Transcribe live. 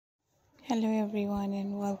Hello everyone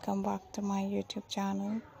and welcome back to my YouTube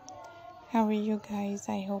channel. How are you guys?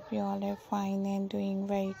 I hope you all are fine and doing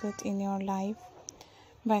very good in your life.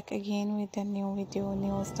 Back again with a new video,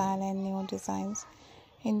 new style and new designs.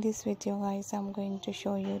 In this video guys, I'm going to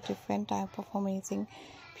show you different type of amazing,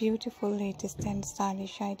 beautiful, latest and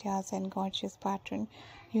stylish ideas and gorgeous pattern.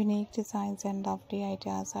 Unique designs and lovely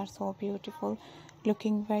ideas are so beautiful.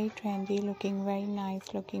 Looking very trendy, looking very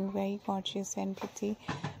nice, looking very gorgeous and pretty.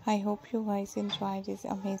 I hope you guys enjoy this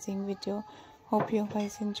amazing video. Hope you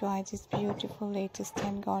guys enjoy this beautiful, latest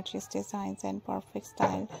and gorgeous designs and perfect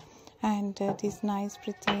style. And these nice,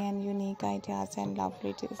 pretty and unique ideas and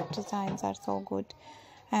lovely designs are so good.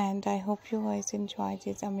 And I hope you guys enjoy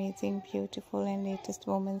these amazing, beautiful and latest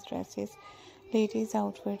women's dresses. Ladies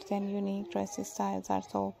outfits and unique dresses styles are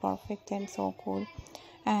so perfect and so cool.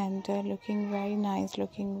 And looking very nice,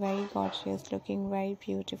 looking very gorgeous, looking very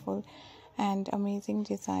beautiful. And amazing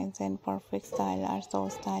designs and perfect style are so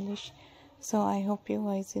stylish. So I hope you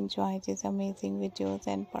guys enjoy these amazing videos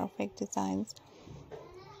and perfect designs.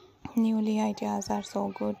 Newly ideas are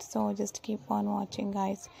so good, so just keep on watching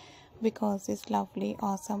guys, because these lovely,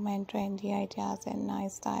 awesome and trendy ideas and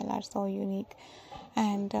nice style are so unique.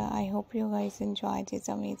 And I hope you guys enjoy this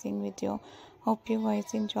amazing video. Hope you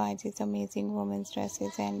guys enjoy these amazing women's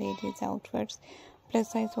dresses and ladies outfits.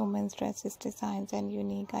 Plus size women's dresses designs and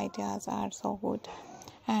unique ideas are so good.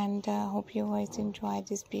 And hope you guys enjoy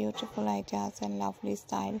these beautiful ideas and lovely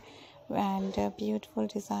style. And beautiful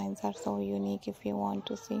designs are so unique. If you want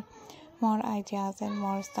to see more ideas and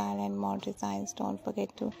more style and more designs, don't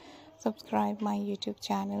forget to subscribe my YouTube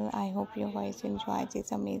channel. I hope you guys enjoy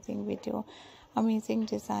this amazing video, amazing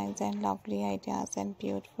designs and lovely ideas and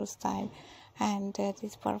beautiful style. And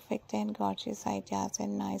these perfect and gorgeous ideas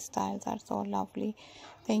and nice styles are so lovely.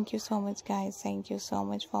 Thank you so much guys. Thank you so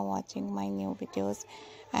much for watching my new videos.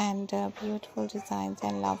 And beautiful designs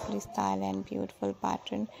and lovely style and beautiful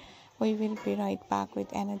pattern. We will be right back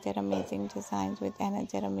with another amazing designs, with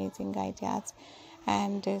another amazing ideas.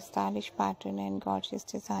 And stylish pattern and gorgeous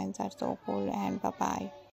designs are so cool. And bye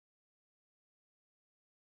bye.